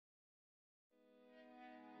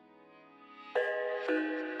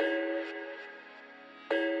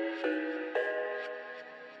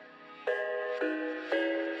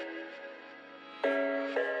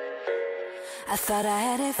I thought I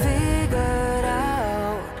had it figured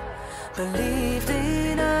out, believed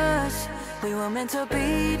in us, we were meant to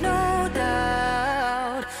be, no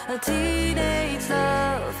doubt. A teenage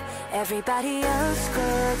love, everybody else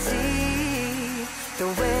could see the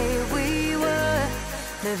way we were,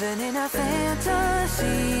 living in a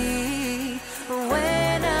fantasy.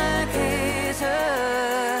 When I kiss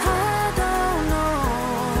her, I don't know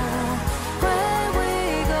where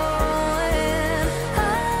we're going,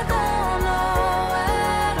 I don't know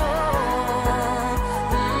at all.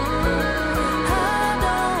 I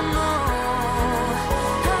don't know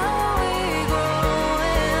how we're going,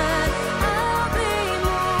 I'll be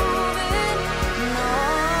moving on,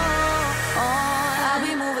 I'll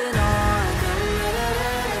be moving on,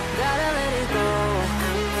 gotta let it go.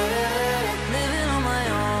 Living on my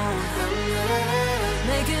own,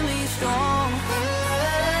 making me strong.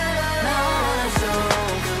 Now I wanna show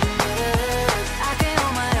I can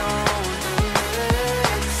hold my own.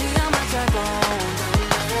 See how much I've grown.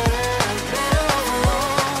 Better off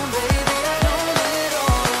alone, baby. I know it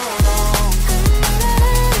all along.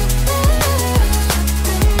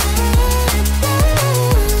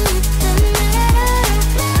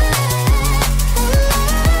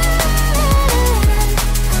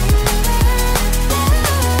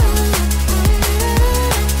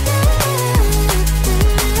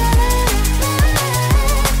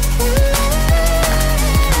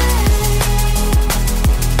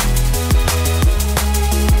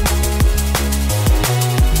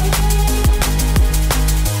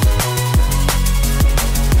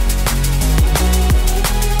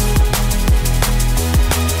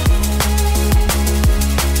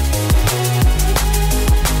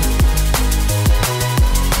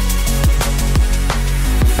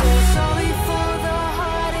 So sorry for the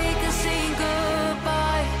heartache and saying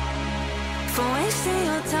goodbye, for wasting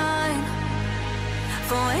your time,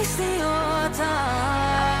 for wasting your time.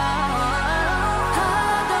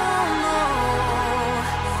 I don't know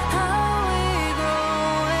how we're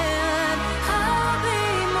growing, I'll be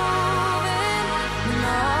moving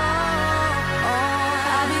on,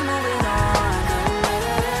 I'll be moving on,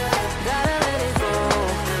 gotta let it go.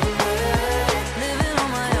 Living on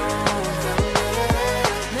my own,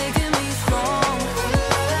 making me strong.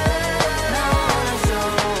 Now I wanna show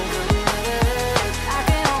I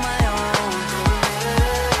can hold my own.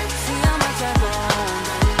 See how much I've grown.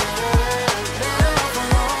 Better off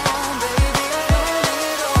alone, baby. I know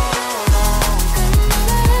it all along.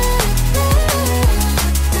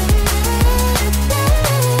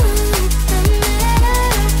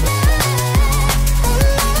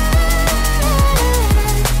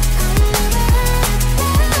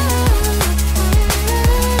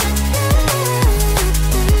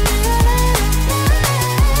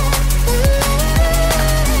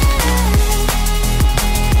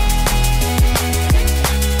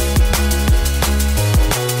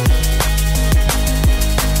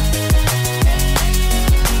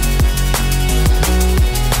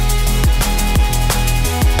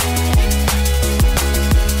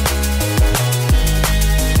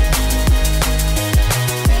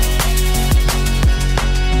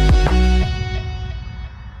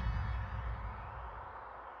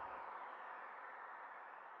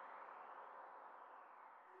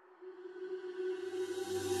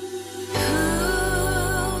 Who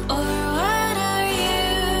or what are you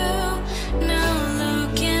now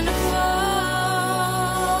looking for?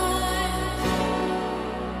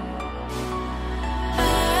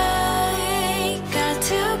 I got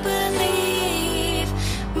to believe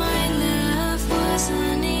my love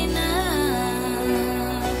wasn't enough.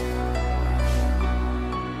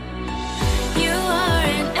 You are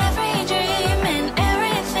in every dream and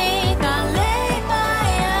everything I lay my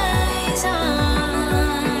eyes on.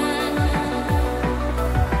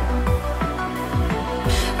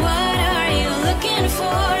 What are you looking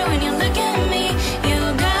for when you look at me? You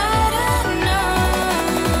gotta know.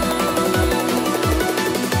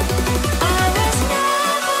 I was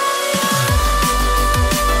never young.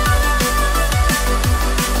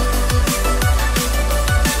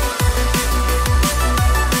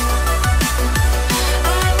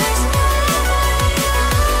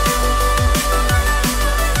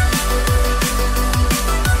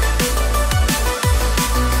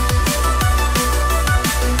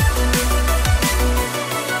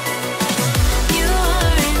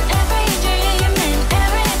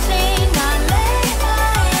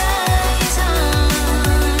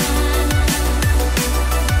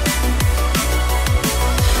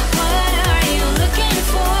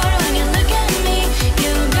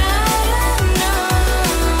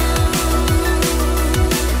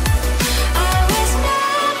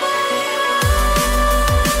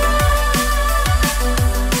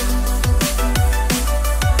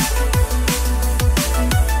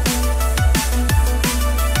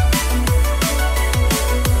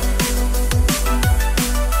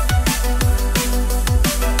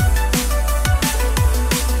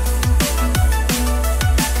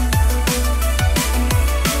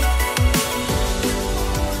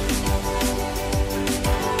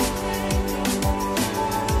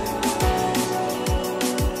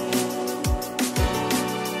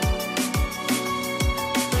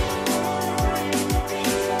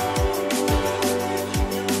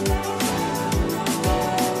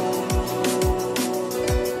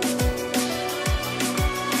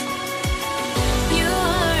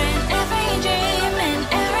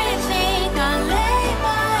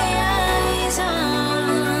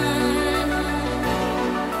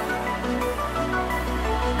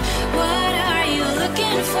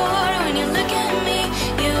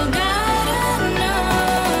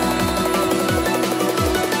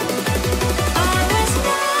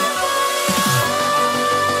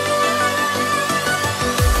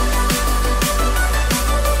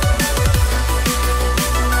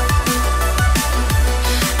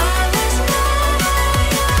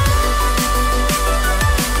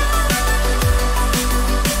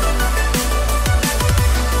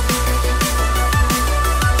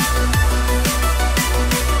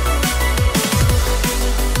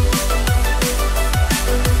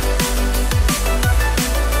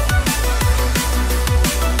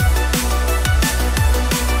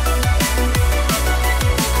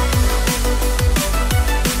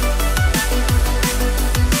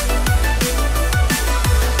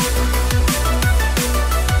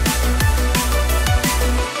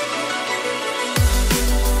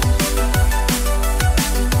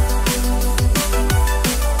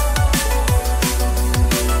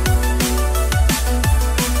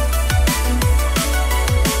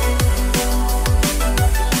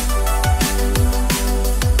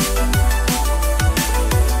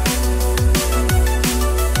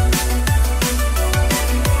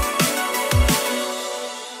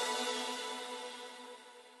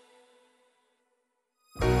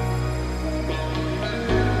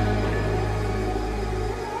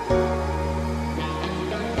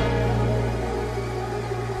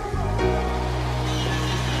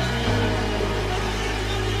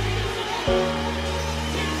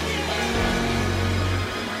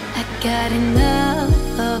 got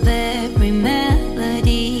enough of every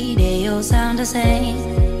melody. They all sound the same.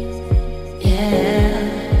 Yeah.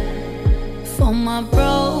 For my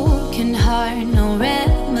broken heart, no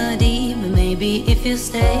remedy. But maybe if you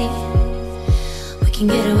stay, we can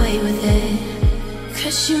get away with it.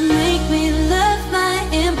 'Cause you make me love my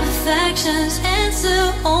imperfections,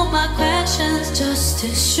 answer all my questions, just to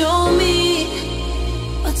show me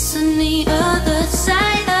what's on the other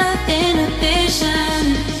side of inhibition.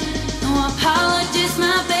 No apologies,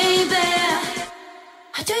 my baby.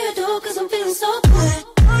 I do you do 'cause I'm feeling so good.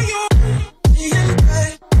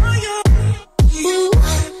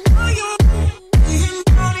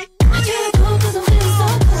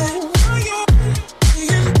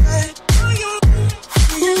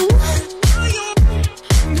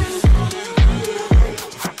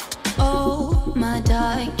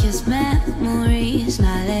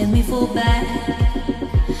 Fall back,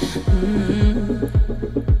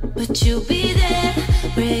 but you'll be there,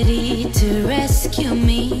 ready to rescue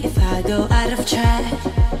me if I go out of track.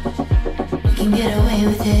 We can get away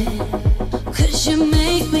with it. 'Cause you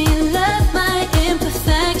make me love my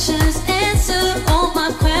imperfections, answer all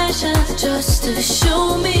my questions, just to show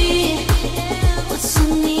me what's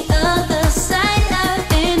on the other side of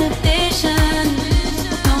inhibition.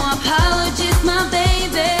 No apologies, my baby.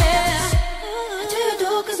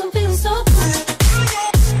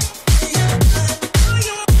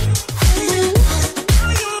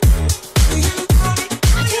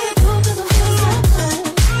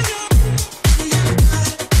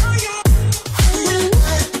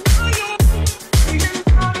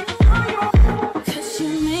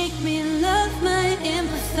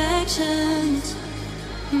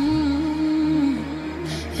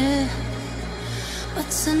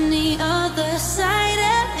 What's on the other side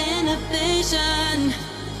of inhibition?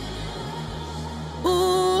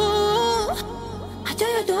 Ooh, I do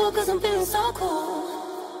you do 'cause I'm feeling so cool.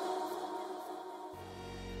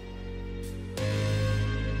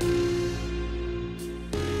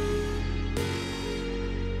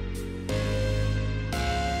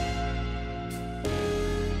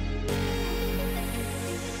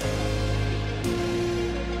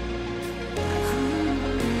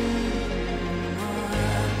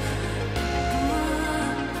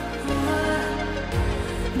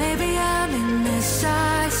 Maybe I'm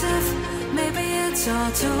indecisive, maybe it's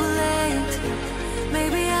all too late.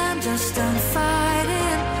 Maybe I'm just on fire.